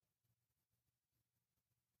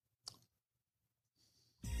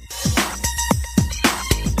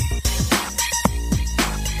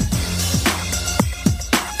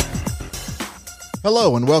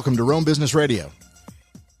Hello and welcome to Rome Business Radio.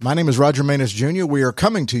 My name is Roger Manus Jr. We are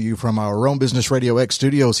coming to you from our Rome Business Radio X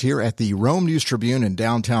studios here at the Rome News Tribune in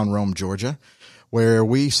downtown Rome, Georgia, where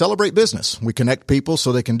we celebrate business. We connect people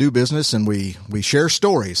so they can do business, and we share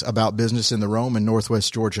stories about business in the Rome and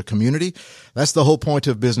Northwest Georgia community. That's the whole point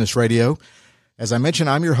of Business Radio. As I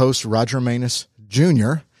mentioned, I'm your host, Roger Manus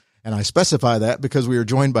Jr., and I specify that because we are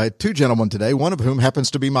joined by two gentlemen today, one of whom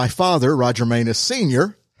happens to be my father, Roger Manus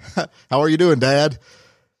Sr. How are you doing, Dad?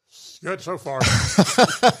 Good so far.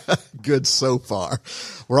 Good so far.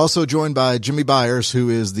 We're also joined by Jimmy Byers, who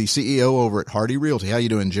is the CEO over at Hardy Realty. How you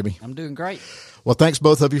doing, Jimmy? I'm doing great. Well, thanks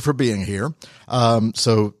both of you for being here.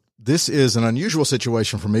 So this is an unusual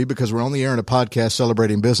situation for me because we're on the air in a podcast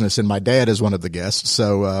celebrating business, and my dad is one of the guests.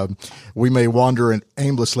 So we may wander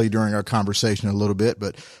aimlessly during our conversation a little bit,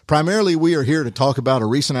 but primarily we are here to talk about a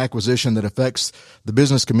recent acquisition that affects the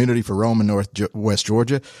business community for Rome and Northwest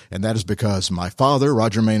Georgia, and that is because my father,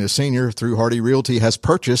 Roger Manus Sr., through Hardy Realty, has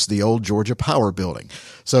purchased the old Georgia Power Building.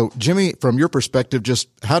 So, Jimmy, from your perspective, just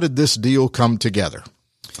how did this deal come together?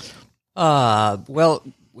 Well,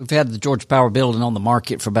 we've had the Georgia Power Building on the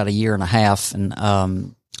market for about a year and a half,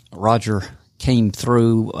 and Roger came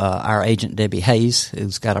through our agent, Debbie Hayes,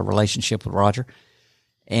 who's got a relationship with Roger.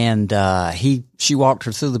 And she walked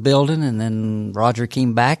her through the building, and then Roger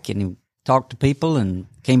came back and he talked to people and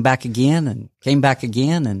came back again, and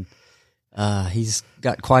he's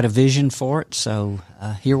got quite a vision for it. So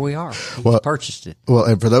here we are. He purchased it. Well,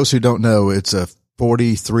 and for those who don't know, it's a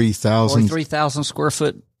 43,000 square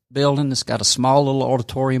foot building. It's got a small little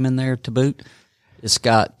auditorium in there to boot. It's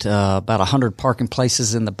got about 100 parking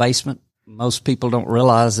places in the basement. Most people don't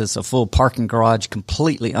realize it's a full parking garage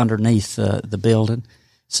completely underneath the building.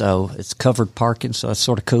 So it's covered parking, so that's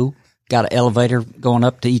sort of cool. Got an elevator going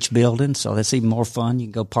up to each building, so that's even more fun. You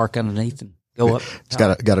can go park underneath and go up. It's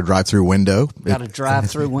got a drive-through window. Got a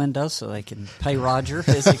drive-through window so they can pay Roger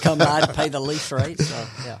as they come by to pay the lease rate. So,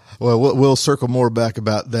 yeah. Well, we'll circle more back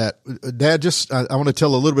about that. Dad, I want to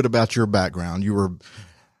tell a little bit about your background. You were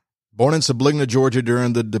born in Subligna, Georgia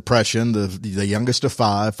during the Depression, the youngest of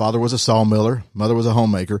five. Father was a sawmiller, mother was a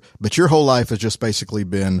homemaker, but your whole life has just basically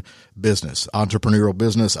been business, entrepreneurial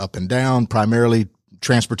business, up and down, primarily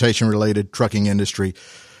transportation-related, trucking industry.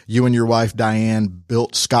 You and your wife, Diane,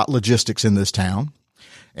 built Scott Logistics in this town,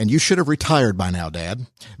 and you should have retired by now, Dad.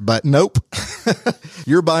 But nope,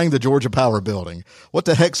 you're buying the Georgia Power Building. What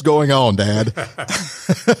the heck's going on, Dad?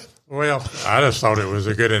 Well, I just thought it was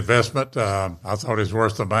a good investment. I thought it was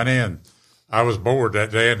worth the money, and I was bored that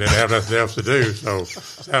day and didn't have nothing else to do, so it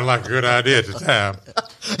sounded like a good idea at the time.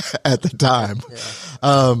 At the time. Yeah.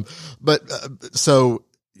 So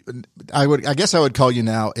I guess I would call you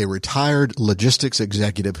now a retired logistics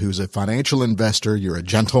executive who's a financial investor. You're a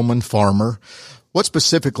gentleman farmer. What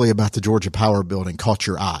specifically about the Georgia Power Building caught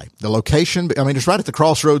your eye? The location, I mean, it's right at the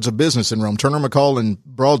crossroads of business in Rome, Turner McCall and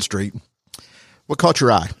Broad Street. What caught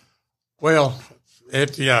your eye? Well,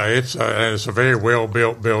 it's a very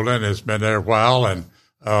well-built building. It's been there a while, and,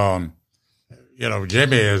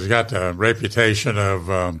 Jimmy has got the reputation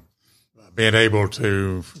of being able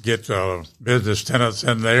to get business tenants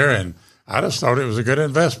in there, and I just thought it was a good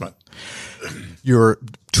investment. Your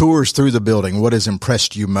tours through the building, what has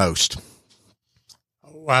impressed you most?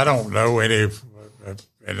 I don't know not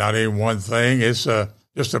any one thing. It's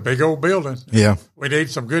just a big old building. Yeah. We need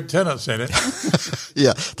some good tenants in it.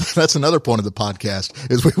 Yeah. That's another point of the podcast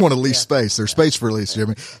is we want to lease space. There's space for lease,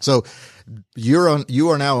 Jimmy. So you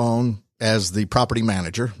are now on as the property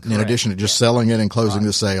manager, correct, in addition to just selling it and closing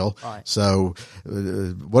the sale. Right. So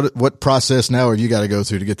what process now have you got to go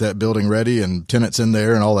through to get that building ready and tenants in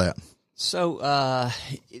there and all that? So,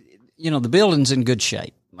 the building's in good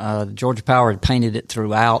shape. Georgia Power had painted it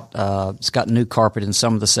throughout. It's got new carpet in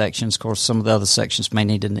some of the sections. Of course, some of the other sections may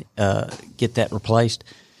need to get that replaced.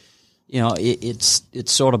 It's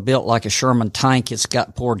sort of built like a Sherman tank. It's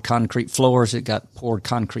got poured concrete floors. It got poured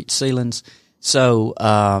concrete ceilings. So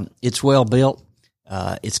it's well built.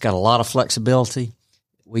 It's got a lot of flexibility.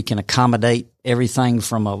 We can accommodate everything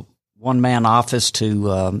from a one-man office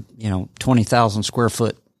to 20,000 square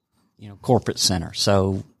foot corporate center.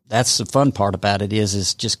 So that's the fun part about it is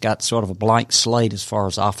it's just got sort of a blank slate as far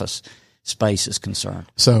as office space is concerned.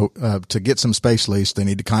 So to get some space leased, they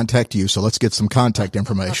need to contact you. So let's get some contact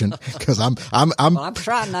information because I'm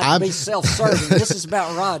trying not to be self-serving. This is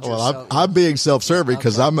about Roger. Well, I'm being self-serving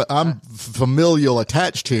because I'm familial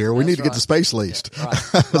attached here. We need to get the space leased. Right.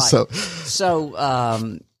 So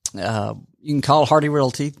you can call Hardy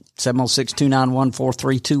Realty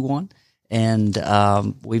 706-291-4321, and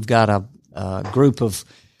we've got a group of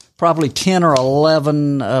probably 10 or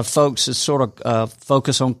 11 folks that sort of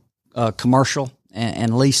focus on commercial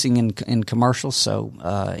and leasing in commercial. So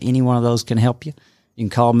any one of those can help you. You can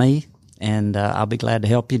call me, and I'll be glad to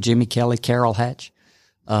help you. Jimmy Kelly, Carol Hatch,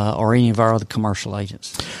 or any of our other commercial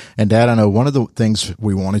agents. And Dad, I know one of the things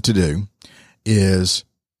we wanted to do is,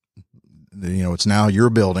 it's now your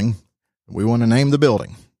building. We want to name the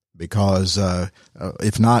building because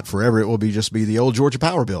if not forever, it will just be the old Georgia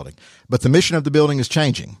Power building. But the mission of the building is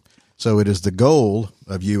changing. So it is the goal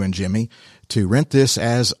of you and Jimmy to rent this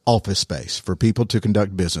as office space for people to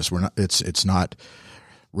conduct business. It's not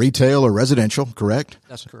retail or residential, correct?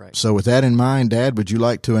 That's correct. So with that in mind, Dad, would you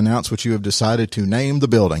like to announce what you have decided to name the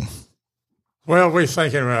building? Well, we're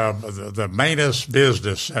thinking the Manus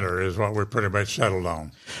Business Center is what we're pretty much settled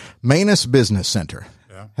on. Manus Business Center.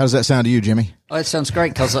 Yeah. How does that sound to you, Jimmy? Well, it sounds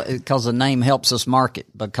great because the name helps us market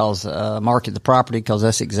the property, because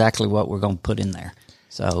that's exactly what we're going to put in there.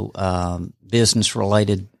 So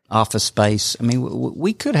business-related office space. I mean,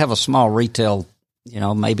 we could have a small retail,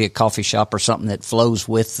 maybe a coffee shop or something that flows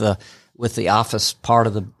with the office part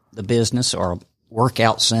of the business, or a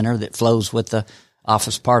workout center that flows with the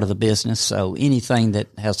office part of the business. So anything that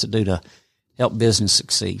has to do to help business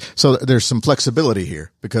succeed. So there's some flexibility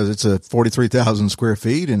here because it's a 43,000 square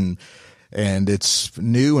feet and it's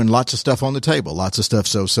new and lots of stuff on the table, lots of stuff.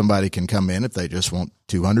 So somebody can come in if they just want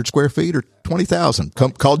 200 square feet or 20,000.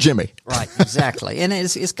 Call Jimmy. Right. Exactly. And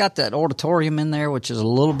it's got that auditorium in there, which is a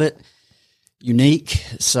little bit unique.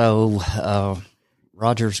 So,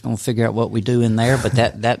 Roger's going to figure out what we do in there, but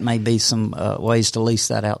that may be some ways to lease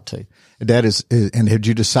that out too. That is, and had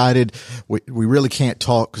you decided we really can't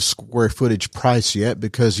talk square footage price yet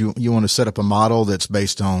because you want to set up a model that's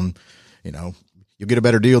based on, you'll get a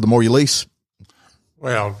better deal the more you lease?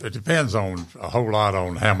 Well, it depends on a whole lot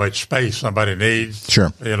on how much space somebody needs.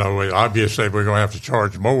 Sure. Obviously we're going to have to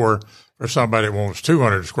charge more for somebody that wants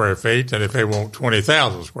 200 square feet than if they want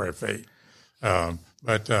 20,000 square feet.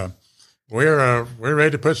 But we're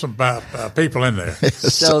ready to put some people in there.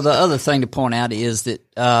 So the other thing to point out is that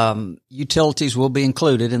utilities will be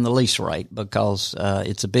included in the lease rate because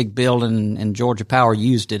it's a big building, and Georgia Power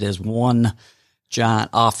used it as one giant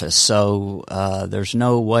office. So there's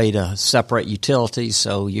no way to separate utilities.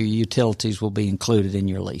 So your utilities will be included in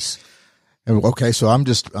your lease. Okay, so I'm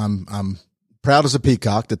proud as a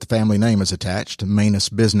peacock that the family name is attached to Manus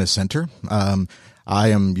Business Center. I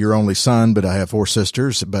am your only son, but I have 4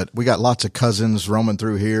 sisters, but we got lots of cousins roaming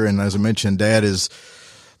through here. And as I mentioned, Dad is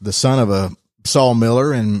the son of a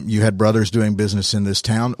sawmiller, and you had brothers doing business in this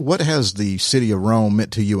town. What has the city of Rome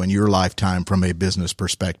meant to you in your lifetime from a business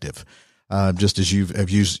perspective? Just as you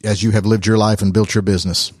have lived your life and built your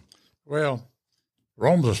business. Well,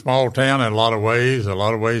 Rome's a small town in a lot of ways. A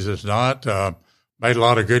lot of ways it's not. Made a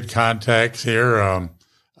lot of good contacts here.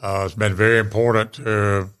 It's been very important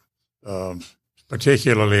to,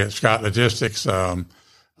 particularly at Scott Logistics. Diane,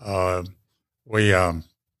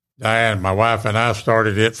 my wife and I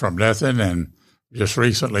started it from nothing and just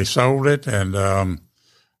recently sold it, and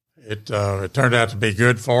it turned out to be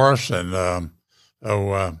good for us, and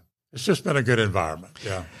so it's just been a good environment.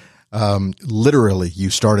 Yeah. Literally, you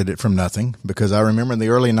started it from nothing, because I remember in the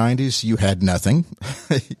early 90s, you had nothing.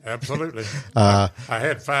 Absolutely. I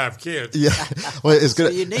had 5 kids. Yeah. Well, it's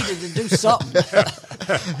good. So you needed to do something.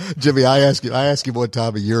 Jimmy, I asked you one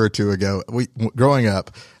time a year or two ago, growing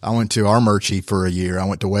up, I went to Armurchie for a year. I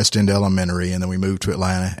went to West End Elementary, and then we moved to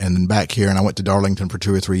Atlanta, and then back here, and I went to Darlington for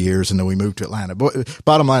 2 or 3 years, and then we moved to Atlanta. But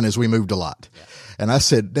bottom line is we moved a lot. Yeah. And I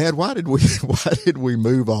said, Dad, why did we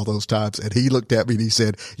move all those times? And he looked at me and he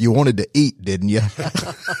said, you wanted to eat, didn't you?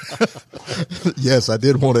 Yes, I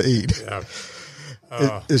did want to eat.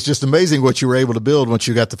 Yeah. It's just amazing what you were able to build once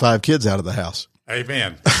you got the 5 kids out of the house.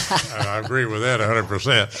 Amen. I agree with that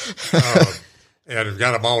 100%. And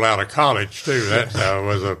got them all out of college too. That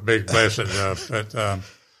was a big blessing. But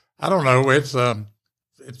I don't know. It's an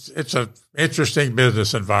interesting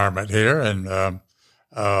business environment here, and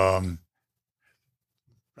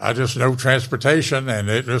I just know transportation, and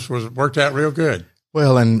it just worked out real good.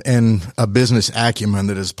 Well, and a business acumen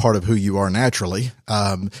that is part of who you are naturally.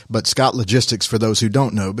 But Scott Logistics, for those who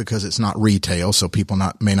don't know, because it's not retail, so people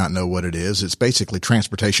may not know what it is. It's basically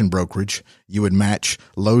transportation brokerage. You would match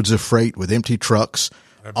loads of freight with empty trucks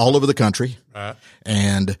all over the country. Right.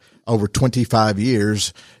 And over 25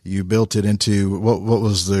 years, you built it into what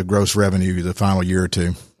was the gross revenue the final year or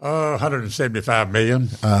two? $175 million,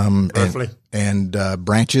 roughly. And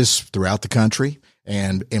branches throughout the country,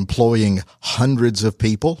 and employing hundreds of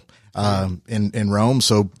people in Rome.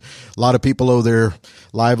 So a lot of people owe their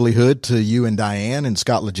livelihood to you and Diane and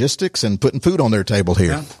Scott Logistics and putting food on their table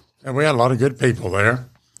here. Yeah. And we had a lot of good people there.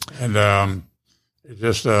 And it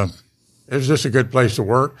was just a good place to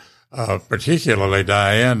work. particularly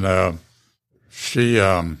Diane, she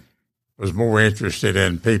was more interested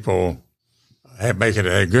in people making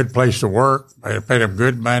it a good place to work, pay them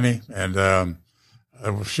good money, and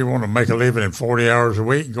she wanted to make a living in 40 hours a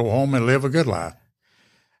week, go home and live a good life.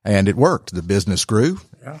 And it worked. The business grew.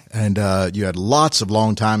 Yeah. And you had lots of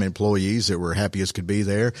longtime employees that were happy as could be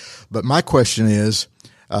there. But my question is,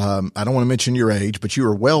 I don't want to mention your age, but you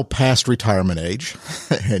are well past retirement age,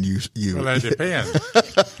 and you. Well, that depends.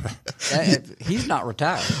 He's not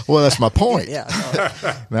retired. Well, that's my point. Yeah.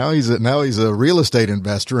 Now he's a real estate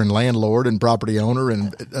investor and landlord and property owner,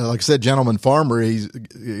 and like I said, gentleman farmer. He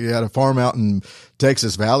had a farm out in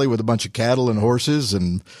Texas Valley with a bunch of cattle and horses.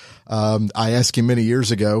 And I asked him many years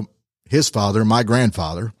ago. His father, my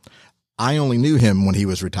grandfather, I only knew him when he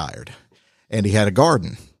was retired, and he had a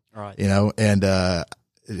garden. Right. And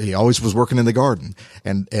he always was working in the garden.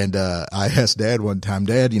 And I asked Dad one time,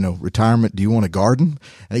 Dad, retirement, do you want a garden?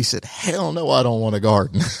 And he said, hell no, I don't want a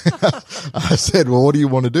garden. I said, well, what do you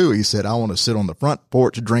want to do? He said, I want to sit on the front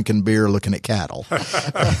porch drinking beer, looking at cattle.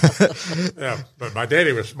 Yeah, but my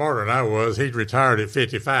daddy was smarter than I was. He'd retired at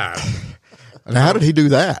 55. And how did he do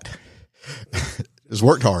that? Just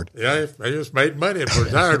worked hard. Yeah, he just made money and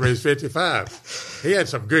retired when he was 55. He had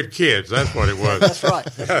some good kids. That's what it was. That's right.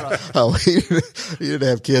 Oh, he didn't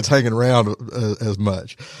have kids hanging around as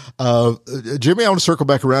much. Jimmy, I want to circle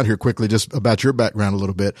back around here quickly, just about your background a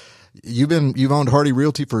little bit. You've owned Hardy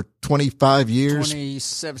Realty for 25 years?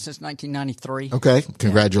 27 since 1993. Okay.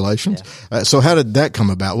 Congratulations. Yeah. So how did that come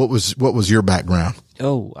about? What was your background?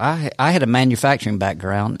 Oh, I had a manufacturing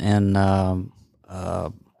background, and I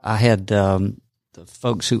had the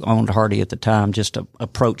folks who owned Hardy at the time just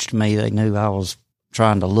approached me. They knew I was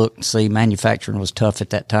trying to look and see. Manufacturing was tough at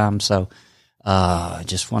that time, so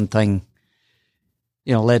just one thing,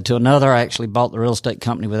 led to another. I actually bought the real estate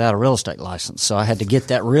company without a real estate license, so I had to get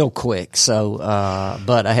that real quick. So,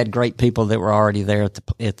 but I had great people that were already there at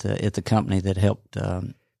the company that helped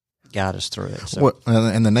guide us through it. So. Well,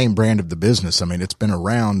 and the name brand of the business, I mean, it's been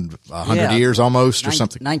around 100 years almost or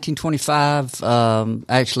something. 1925.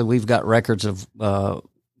 Actually, we've got records of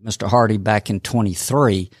Mr. Hardy back in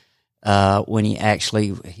 23 when he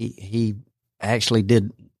actually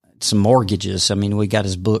did some mortgages. I mean, we got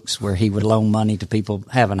his books where he would loan money to people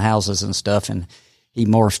having houses and stuff, and he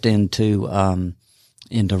morphed into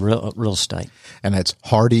real estate. And that's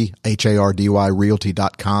Hardy, Hardy,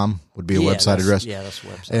 Realty.com would be a website address. Yeah, that's a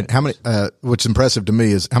website. And how many, what's impressive to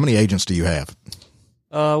me is how many agents do you have?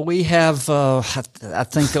 We have, I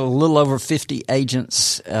think a little over 50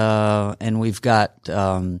 agents, and we've got,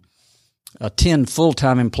 10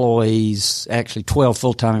 full-time employees, actually 12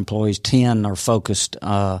 full-time employees, 10 are focused,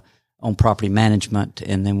 on property management,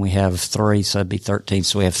 and then we have 3, so it'd be 13.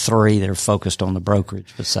 So we have 3 that are focused on the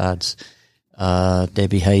brokerage besides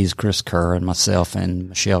Debbie Hayes, Chris Kerr, and myself, and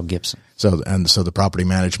Michelle Gibson. So the property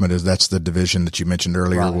management that's the division that you mentioned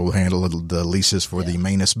earlier. Right. Will handle the leases for the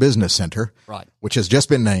Manus Business Center, right, which has just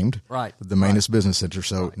been named, right, the Manus Business Center.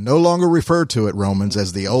 So no longer referred to at Romans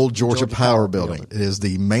as the old Georgia Power Building. It is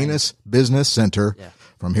the Manus Business Center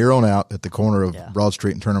from here on out at the corner of Broad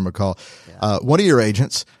Street and Turner McCall. One of your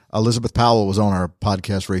agents, Elizabeth Powell, was on our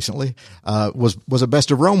podcast recently, was a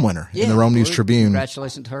Best of Rome winner in the Rome News Tribune.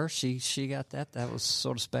 Congratulations to her. She got that. That was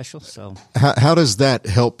sort of special. So how does that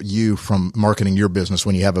help you from marketing your business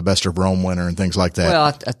when you have a Best of Rome winner and things like that?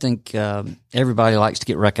 Well, I think everybody likes to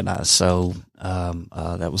get recognized. So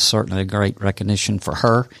that was certainly a great recognition for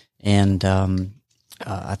her. And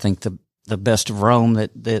I think the Best of Rome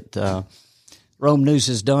that Rome News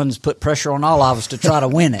has done is put pressure on all of us to try to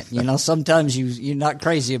win it. Sometimes you're not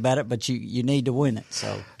crazy about it, but you need to win it.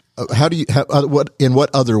 So, in what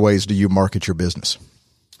other ways do you market your business?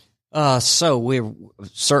 So we're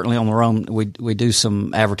certainly on the Rome. We do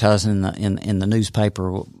some advertising in the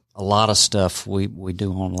newspaper. A lot of stuff we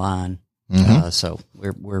do online. Mm-hmm. So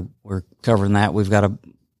we're covering that. We've got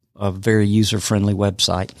a very user friendly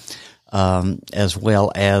website. As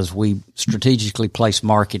well as we strategically place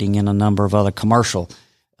marketing in a number of other commercial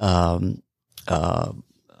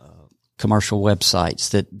websites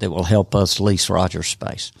that will help us lease Rogers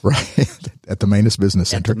space. Right. At the Manus Business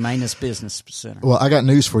Center. At the Manus Business Center. Well, I got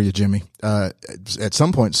news for you, Jimmy. At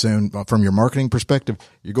some point soon, from your marketing perspective,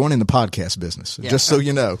 you're going in the podcast business, just so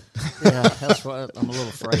you know. Yeah, that's what I'm a little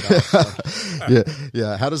afraid of.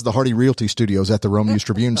 Yeah. How does the Hardy Realty Studios at the Rome News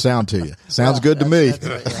Tribune sound to you? Sounds good to me.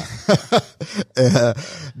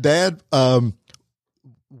 Dad,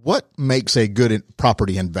 what makes a good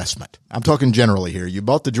property investment? I'm talking generally here. You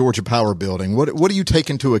bought the Georgia Power Building. What do you take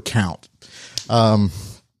into account?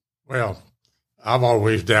 Well, I've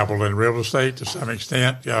always dabbled in real estate to some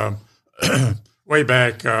extent. way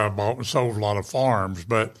back, bought and sold a lot of farms.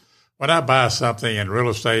 But when I buy something in real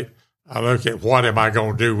estate, I look at what am I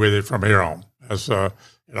going to do with it from here on. That's,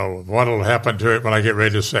 what will happen to it when I get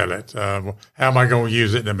ready to sell it? How am I going to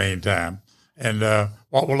use it in the meantime? And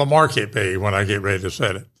what will the market be when I get ready to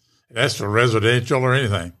sell it? And that's for residential or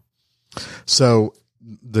anything. So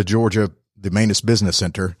the Georgia, the Manus Business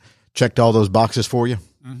Center, checked all those boxes for you?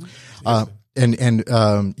 Mm-hmm.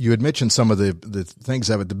 And you had mentioned some of the things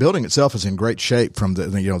of it. The building itself is in great shape, from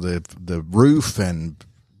the roof and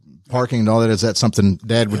parking and all that. Is that something,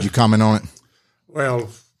 Dad, would you comment on it? Well,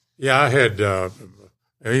 yeah, I had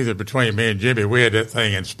either between me and Jimmy, we had that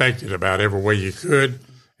thing inspected about every way you could,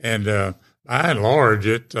 and by and large,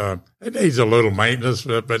 it needs a little maintenance,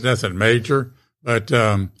 but nothing major. But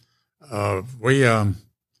we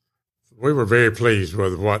were very pleased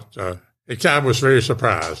with what. I was very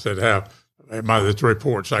surprised at how the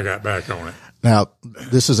reports I got back on it. Now,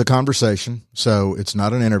 this is a conversation, so it's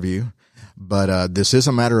not an interview. But this is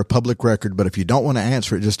a matter of public record. But if you don't want to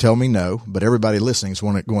answer it, just tell me no. But everybody listening is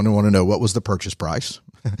going to want to know what was the purchase price,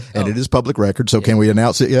 and it is public record. So can we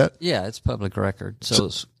announce it yet? Yeah, it's public record. So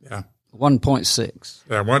it's yeah, 1.6.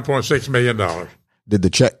 Yeah, $1.6 million. Did the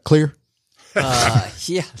check clear?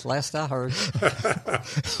 Yeah, last I heard.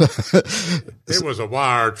 It was a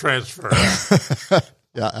wire transfer.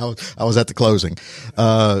 Yeah, I was at the closing.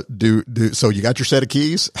 So you got your set of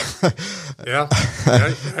keys? Yeah,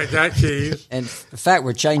 I got keys. And in fact,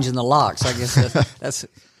 we're changing the locks. I guess that's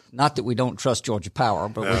not that we don't trust Georgia Power,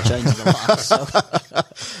 but we're changing the locks.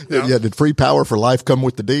 So. Yeah, did free power for life come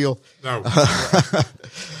with the deal? No.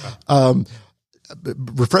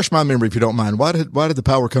 Refresh my memory if you don't mind. Why did the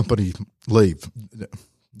power company leave?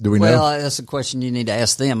 Do we know? Well, that's a question you need to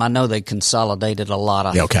ask them. I know they consolidated a lot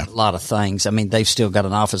of things. I mean, they've still got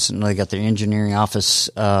an office, and they got their engineering office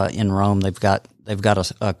in Rome. They've got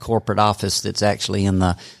a corporate office that's actually in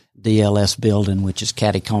the DLS building, which is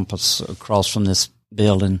catty compass across from this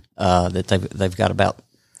building. That they've got about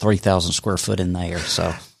 3,000 square foot in there.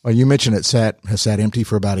 So. Well, you mentioned it has sat empty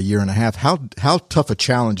for about a year and a half. How tough a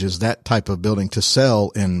challenge is that type of building to sell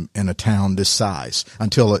in a town this size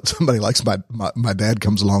until somebody like my dad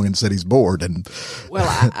comes along and said he's bored? And well,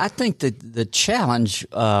 I think that the challenge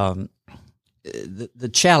in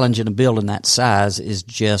a building that size is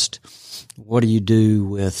just what do you do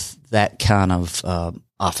with that kind of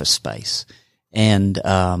office space? And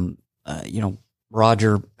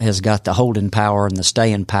Roger has got the holding power and the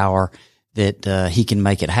staying power that he can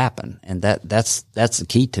make it happen, and that's the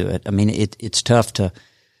key to it. I mean, it's tough to,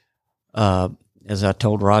 as I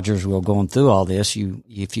told Roger as we were going through all this,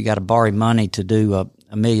 if you got to borrow money to do a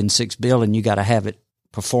 $1.6 million building, you got to have it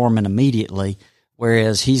performing immediately.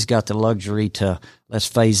 Whereas he's got the luxury to let's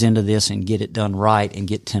phase into this and get it done right and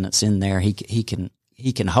get tenants in there. He can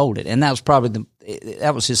hold it, and that was probably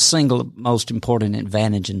that was his single most important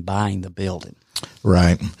advantage in buying the building.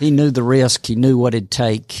 Right. He knew the risk. He knew what it'd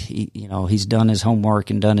take. He's done his homework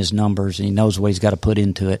and done his numbers, and he knows what he's got to put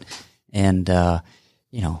into it. And,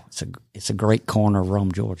 it's a great corner of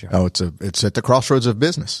Rome, Georgia. Oh, it's at the crossroads of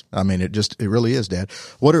business. I mean, it really is, Dad.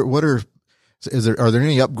 Are there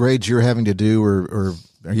any upgrades you're having to do or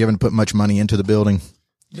are you having to put much money into the building?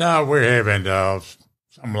 No, we're having,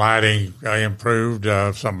 some lighting improved,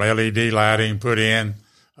 some LED lighting put in,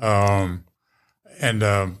 and,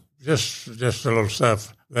 just a little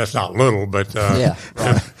stuff. That's not little, but yeah,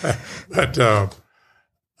 right. but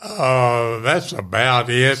that's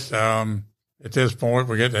about it. At this point,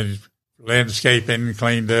 we're getting landscaping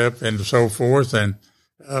cleaned up and so forth, and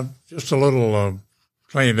just a little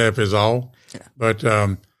cleaned up is all. Yeah. But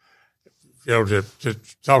to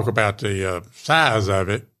talk about the size of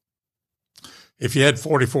it, if you had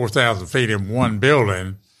 44,000 feet in one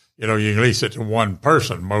building, you can lease it to one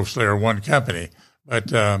person mostly or one company. But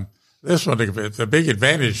this one, the big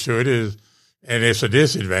advantage to it is, and it's a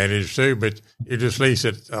disadvantage too, but you just lease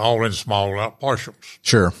it all in small partials.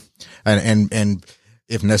 Sure. And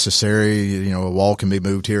if necessary, a wall can be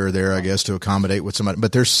moved here or there, I guess, to accommodate with somebody.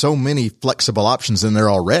 But there's so many flexible options in there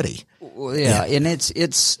already. Well, yeah. And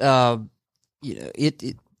it's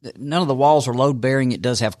none of the walls are load bearing. It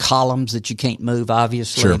does have columns that you can't move,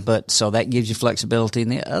 obviously, sure. But so that gives you flexibility.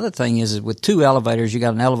 And the other thing is with two elevators, you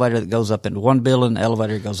got an elevator that goes up into one building, an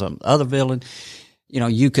elevator that goes up in the other building.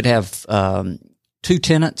 You could have 2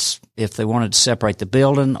 tenants if they wanted to separate the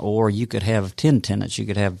building, or you could have 10 tenants. You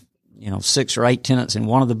could have 6 or 8 tenants in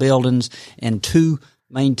one of the buildings and 2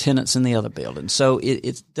 main tenants in the other building. So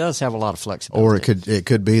it does have a lot of flexibility. Or it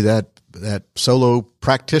could be that that solo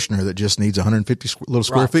practitioner that just needs 150 little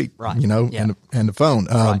square feet, you know, and a phone.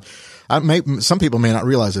 Some people may not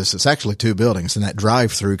realize this. It's actually two buildings, and that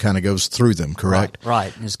drive-through kind of goes through them, correct?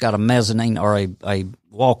 Right. It's got a mezzanine or a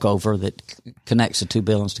walkover that connects the two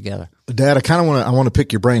buildings together. Dad, I want to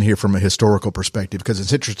pick your brain here from a historical perspective, because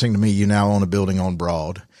it's interesting to me. You now own a building on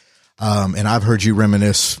Broad, and I've heard you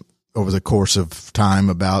reminisce over the course of time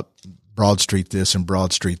about Broad Street this and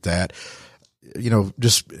Broad Street that. You know,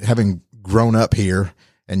 just having grown up here,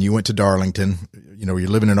 and you went to Darlington, you know, you're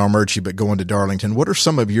living in Armuchee, but going to Darlington. What are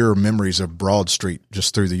some of your memories of Broad Street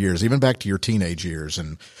just through the years, even back to your teenage years?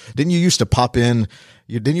 And didn't you used to pop in?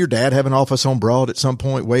 Didn't your dad have an office on Broad at some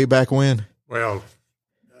point way back when? Well,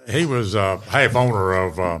 he was half owner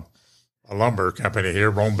of a lumber company here,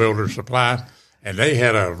 Rome Builders Supply, and they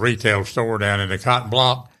had a retail store down in the Cotton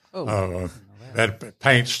Block, that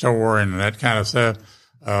paint store and that kind of stuff.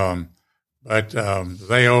 But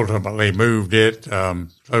they ultimately moved it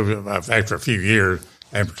after a few years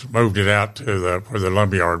and moved it out to where the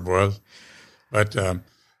lumberyard was. But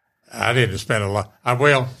I didn't spend a lot.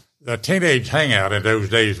 The teenage hangout in those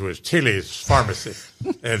days was Tilly's Pharmacy,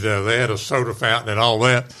 and they had a soda fountain and all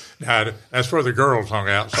that. Now, that's where the girls hung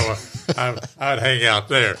out, so I'd hang out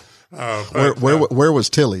there. Where was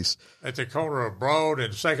Tilly's? At the corner of Broad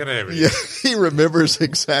and Second Avenue. Yeah, he remembers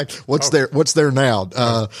exactly what's there now.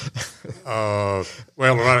 Well,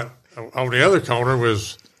 on the other corner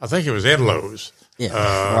was, I think it was Enloe's.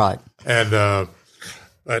 Yeah, right. And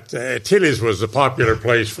but Tilly's was the popular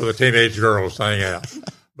place for the teenage girls to hang out.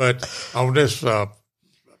 But on this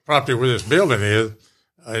property where this building is,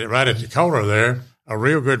 right at the corner there, a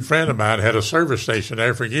real good friend of mine had a service station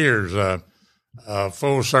there for years.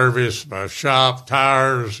 Full service shop,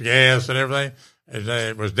 tires, gas, and everything. And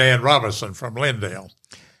it was Dan Robinson from Lindale.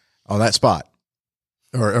 Oh, that spot,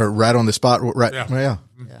 or right on the spot, right? Yeah.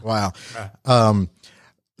 Wow.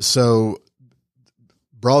 So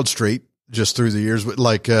Broad Street, just through the years,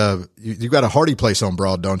 like you got a Hardy place on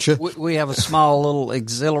Broad, don't you? We have a small little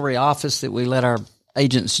auxiliary office that we let our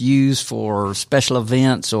agents use for special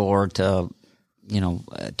events or to,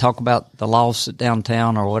 talk about the loss at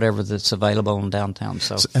downtown or whatever that's available in downtown.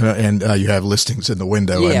 So, and you have listings in the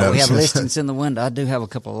window. Yeah, we have listings in the window. I do have a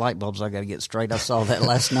couple of light bulbs I got to get straight. I saw that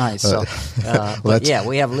last night. So,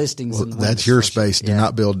 we have listings in the window. That's your space. Do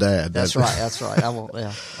not build Dad. That's right. That's right. I won't.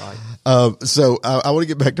 Yeah. Right. So I want to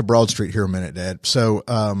get back to Broad Street here a minute, Dad. So,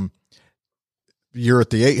 you're at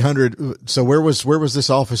the 800. So where was this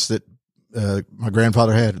office that my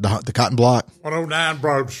grandfather had? The Cotton Block, 109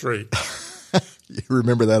 Broad Street. You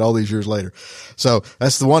remember that all these years later. So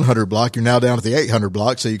that's the 100 block. You're now down at the 800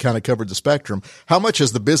 block. So you kind of covered the spectrum. How much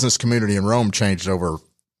has the business community in Rome changed over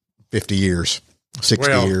 50 years,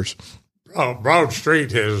 60 years? Broad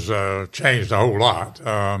Street has changed a whole lot.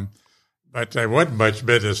 But there wasn't much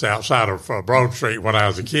business outside of Broad Street when I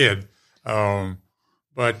was a kid.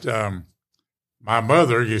 But my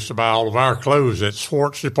mother used to buy all of our clothes at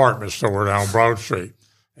Swartz Department Store down Broad Street.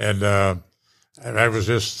 And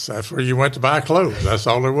that's where you went to buy clothes. That's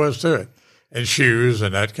all there was to it. And shoes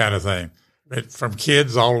and that kind of thing. From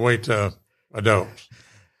kids all the way to adults.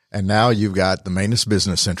 And now you've got the Manus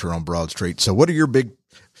Business Center on Broad Street. So what are your big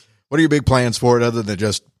plans for it other than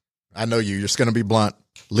just, I know you're just going to be blunt,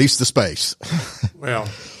 lease the space? Well,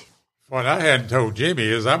 what I hadn't told Jimmy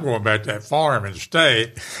is I'm going back to that farm and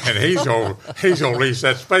stay, and he's going to lease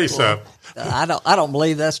that space up. I don't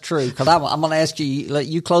believe that's true, because I'm going to ask you.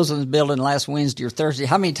 You closed on the building last Wednesday or Thursday.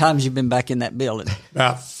 How many times you been back in that building?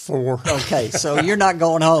 About 4. Okay, so you're not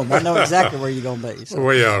going home. I know exactly where you're going to be.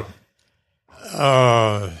 So.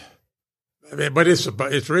 But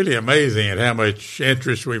it's really amazing at how much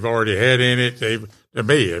interest we've already had in it. To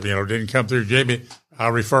me, didn't come through Jimmy. I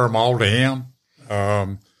refer them all to him.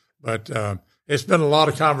 But it's been a lot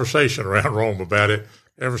of conversation around Rome about it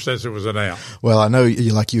ever since it was announced. Well, I know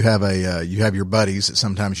you have your buddies that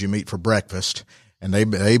sometimes you meet for breakfast, and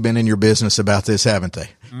they've been in your business about this, haven't they?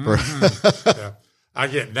 Mm-hmm. Yeah. I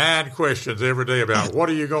get 9 questions every day about what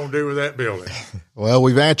are you going to do with that building? Well,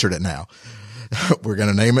 we've answered it now. We're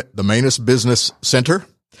going to name it the Manus Business Center.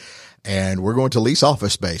 And we're going to lease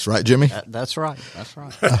office space, right, Jimmy? That's right. That's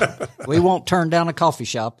right. We won't turn down a coffee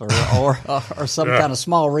shop or some kind of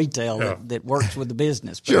small retail that works with the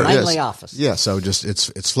business, but mainly office. Yeah. So just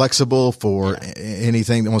it's flexible for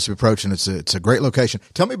anything that wants to be approached, and it's a great location.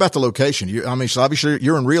 Tell me about the location. So obviously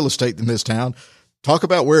you're in real estate in this town. Talk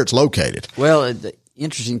about where it's located. Well, the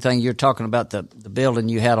interesting thing, you're talking about the building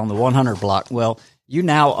you had on the 100 block. Well, you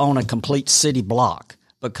now own a complete city block.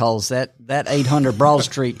 because that 800 Broad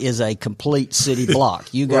Street is a complete city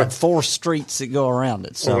block. You got 4 streets that go around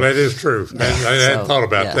it. So well, that is true. I hadn't thought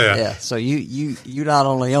about that. Yeah. So you not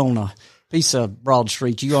only own a piece of Broad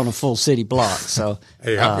Street, you own a full city block. So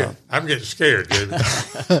hey, I'm getting scared, Jimmy.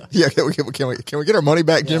 Yeah, can we get our money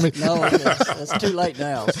back, Jimmy? No, it's too late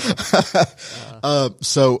now.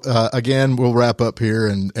 So again, we'll wrap up here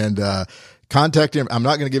and contact him. I'm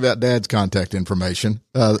not going to give out Dad's contact information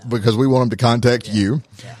because we want him to contact you.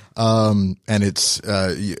 Yeah. And it's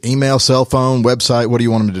email, cell phone, website. What do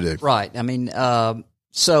you want him to do? Right. I mean,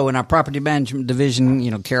 so in our property management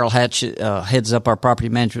division, Carol Hatch heads up our property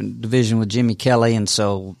management division with Jimmy Kelly, and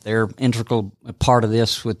so they're integral part of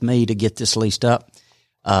this with me to get this leased up.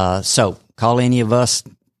 So call any of us,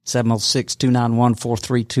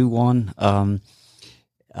 706-291-4321,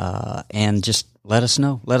 and just let us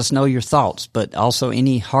know. Let us know your thoughts, but also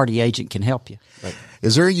any Hardy agent can help you. But,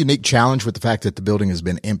 is there a unique challenge with the fact that the building has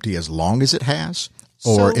been empty as long as it has?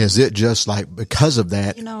 Or is it just like, because of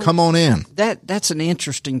that, come on in? That's an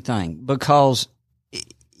interesting thing because,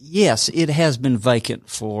 yes, it has been vacant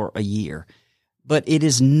for a year, but it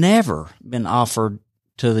has never been offered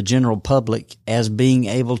to the general public as being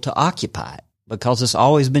able to occupy it because it's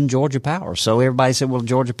always been Georgia Power. So everybody said, well,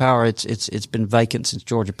 Georgia Power, it's been vacant since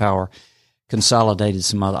Georgia Power consolidated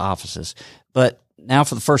some other offices. But now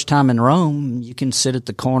for the first time in Rome, you can sit at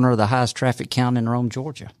the corner of the highest traffic count in Rome,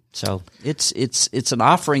 Georgia. So it's an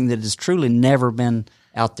offering that has truly never been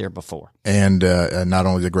out there before. And not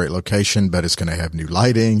only the great location, but it's going to have new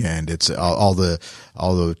lighting and it's all the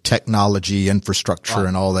technology infrastructure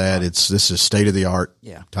and all that. This is state of the art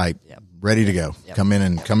type, ready to go. Yep. Come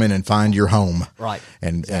in and find your home. Right.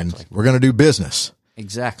 And we're going to do business.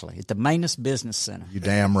 Exactly. At the Manus Business Center. You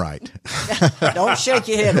damn right. Don't shake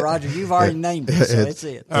your head, Roger. You've already named it, so it's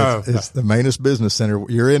it. It's the Manus Business Center.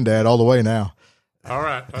 You're in, Dad, all the way now. All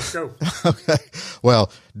right, let's go. Okay.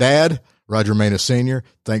 Well, Dad, Roger Manus Sr.,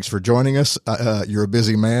 thanks for joining us. You're a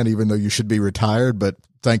busy man, even though you should be retired, but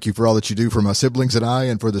thank you for all that you do for my siblings and I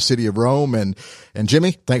and for the city of Rome. And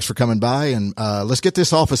Jimmy, thanks for coming by. And let's get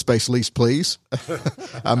this office space leased, please.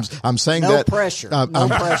 I'm saying no that pressure. No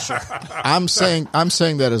pressure. I'm saying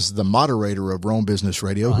that as the moderator of Rome Business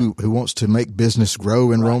Radio, who wants to make business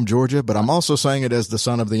grow in Rome, Georgia, but I'm also saying it as the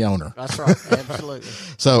son of the owner. That's right. Absolutely.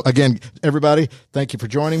 So again, everybody, thank you for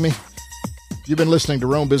joining me. You've been listening to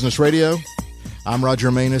Rome Business Radio. I'm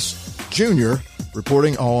Roger Manus Jr.,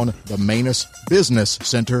 reporting on the Manus Business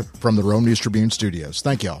Center from the Rome News Tribune studios.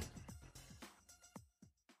 Thank y'all.